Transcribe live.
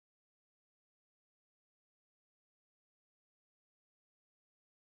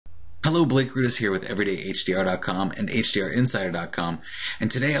Hello, Blake Rudis here with EverydayHDR.com and HDRinsider.com,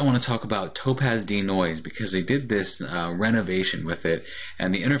 and today I want to talk about Topaz DeNoise because they did this renovation with it,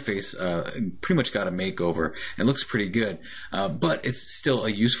 and the interface pretty much got a makeover. It looks pretty good, but it's still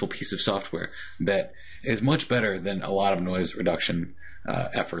a useful piece of software that is much better than a lot of noise reduction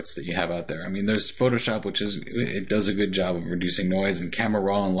efforts that you have out there. I mean, there's Photoshop, it does a good job of reducing noise, and Camera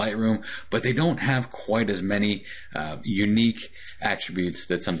Raw and Lightroom, but they don't have quite as many unique attributes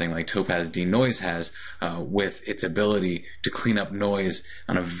that something like Topaz DeNoise has with its ability to clean up noise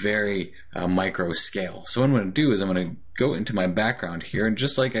on a very micro scale. So what I'm going to do is I'm going to go into my background here, and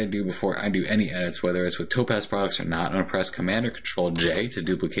just like I do before I do any edits, whether it's with Topaz products or not, I'm going to press Command or Control J to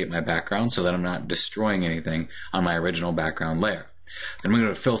duplicate my background so that I'm not destroying anything on my original background layer. Then I'm going to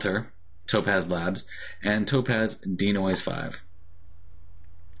go to Filter, Topaz Labs, and Topaz DeNoise 5.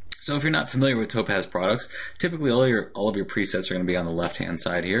 So if you're not familiar with Topaz products, typically all of your presets are going to be on the left-hand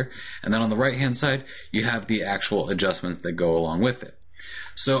side here, and then on the right-hand side you have the actual adjustments that go along with it.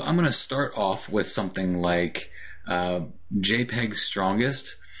 So I'm going to start off with something like JPEG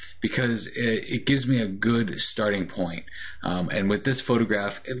Strongest, because it gives me a good starting point. And with this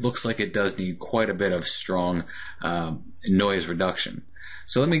photograph, it looks like it does need quite a bit of strong noise reduction.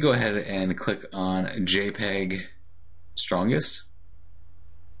 So let me go ahead and click on JPEG Strongest.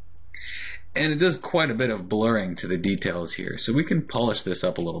 And it does quite a bit of blurring to the details here, so we can polish this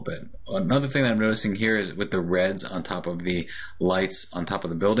up a little bit. Another thing that I'm noticing here is with the reds on top of the lights on top of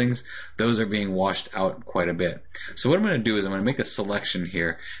the buildings, those are being washed out quite a bit. So what I'm going to do is I'm going to make a selection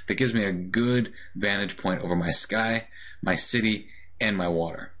here that gives me a good vantage point over my sky, my city, and my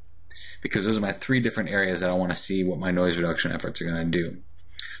water, because those are my three different areas that I want to see what my noise reduction efforts are going to do.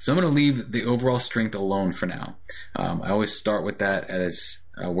 So I'm going to leave the overall strength alone for now. I always start with that at its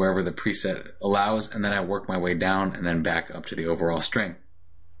wherever the preset allows, and then I work my way down and then back up to the overall strength.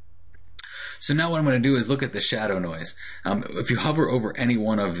 So now what I'm going to do is look at the shadow noise. If you hover over any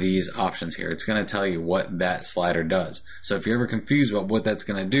one of these options here, it's going to tell you what that slider does. So if you're ever confused about what that's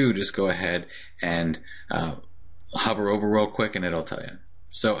going to do, just go ahead and hover over real quick and it'll tell you.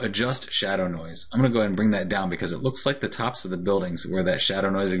 So adjust shadow noise. I'm going to go ahead and bring that down because it looks like the tops of the buildings where that shadow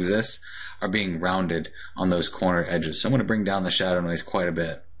noise exists are being rounded on those corner edges. So I'm going to bring down the shadow noise quite a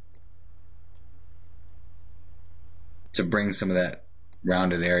bit to bring some of that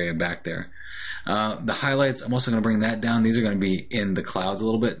rounded area back there. The highlights, I'm also going to bring that down. These are going to be in the clouds a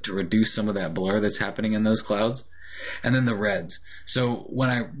little bit to reduce some of that blur that's happening in those clouds. And then the reds. So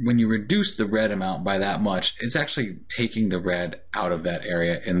when you reduce the red amount by that much, it's actually taking the red out of that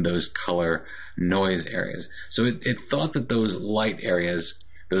area in those color noise areas. So it thought that those light areas,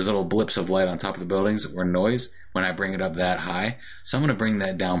 those little blips of light on top of the buildings, were noise when I bring it up that high. So I'm going to bring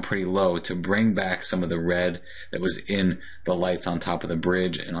that down pretty low to bring back some of the red that was in the lights on top of the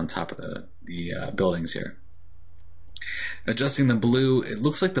bridge and on top of the buildings here. Adjusting the blue, it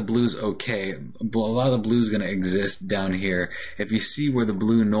looks like the blue's okay. A lot of the blue's going to exist down here. If you see where the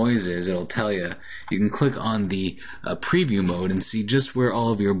blue noise is, it'll tell you. You can click on the preview mode and see just where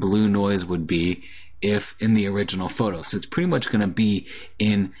all of your blue noise would be if in the original photo. So it's pretty much going to be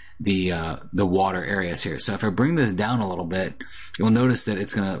in the water areas here. So if I bring this down a little bit, you'll notice that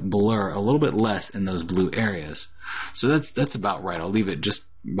it's going to blur a little bit less in those blue areas. So that's about right. I'll leave it just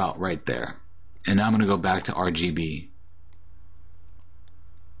about right there. And now I'm going to go back to RGB.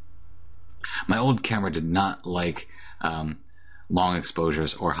 My old camera did not like long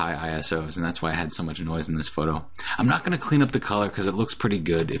exposures or high ISOs, and that's why I had so much noise in this photo. I'm not going to clean up the color because it looks pretty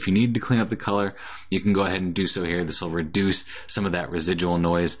good. If you need to clean up the color, you can go ahead and do so here. This will reduce some of that residual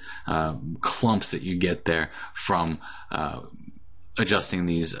noise clumps that you get there from adjusting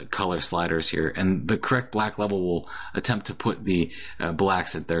these color sliders here, and the correct black level will attempt to put the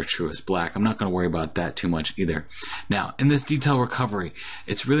blacks at their truest black. I'm not going to worry about that too much either. Now, in this detail recovery,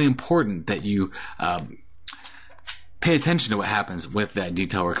 it's really important that you pay attention to what happens with that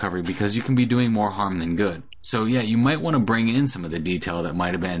detail recovery, because you can be doing more harm than good. So yeah, you might want to bring in some of the detail that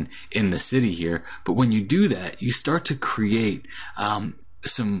might have been in the city here, but when you do that, you start to create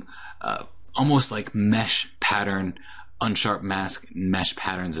some almost like mesh pattern, unsharp mask mesh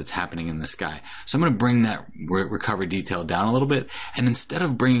patterns that's happening in the sky. So I'm going to bring that recovery detail down a little bit, and instead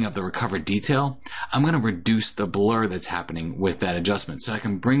of bringing up the recovered detail, I'm going to reduce the blur that's happening with that adjustment so I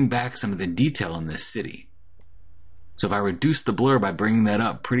can bring back some of the detail in this city. So if I reduce the blur by bringing that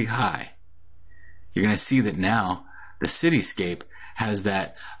up pretty high, you're going to see that now the cityscape has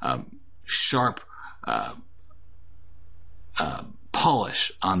that sharp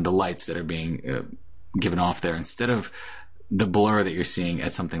polish on the lights that are being given off there, instead of the blur that you're seeing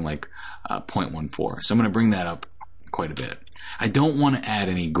at something like 0.14. So I'm going to bring that up quite a bit. I don't want to add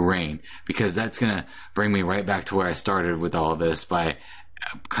any grain because that's going to bring me right back to where I started with all of this by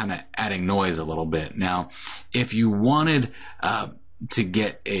kind of adding noise a little bit. Now, if you wanted to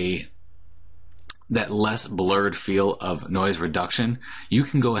get that less blurred feel of noise reduction, you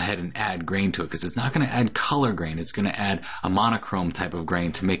can go ahead and add grain to it because it's not going to add color grain. It's going to add a monochrome type of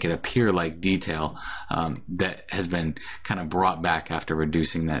grain to make it appear like detail that has been kind of brought back after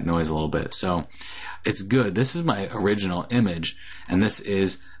reducing that noise a little bit. So it's good. This is my original image, and this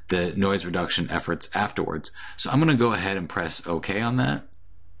is the noise reduction efforts afterwards. So I'm going to go ahead and press OK on that.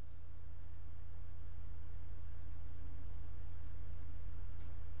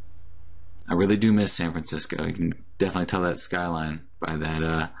 I really do miss San Francisco. You can definitely tell that skyline by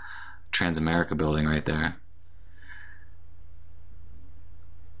that Transamerica building right there.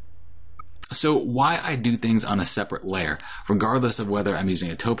 So why I do things on a separate layer, regardless of whether I'm using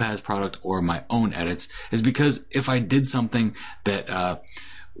a Topaz product or my own edits, is because if I did something that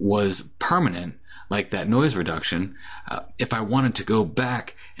was permanent, like that noise reduction, if I wanted to go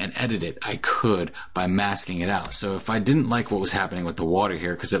back and edit it, I could by masking it out. So if I didn't like what was happening with the water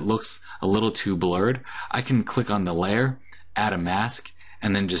here because it looks a little too blurred, I can click on the layer, add a mask,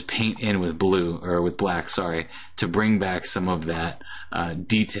 and then just paint in with blue, or with black, sorry, to bring back some of that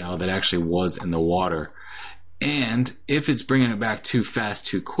detail that actually was in the water. And if it's bringing it back too fast,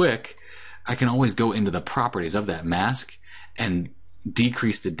 too quick, I can always go into the properties of that mask and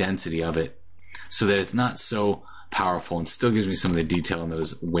decrease the density of it so that it's not so powerful and still gives me some of the detail in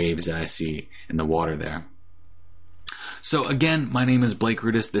those waves that I see in the water there. So again, my name is Blake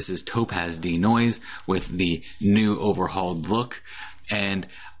Rudis. This is Topaz DeNoise with the new overhauled look. And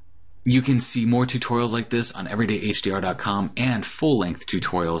you can see more tutorials like this on everydayhdr.com and full-length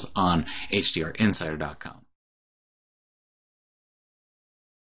tutorials on hdrinsider.com.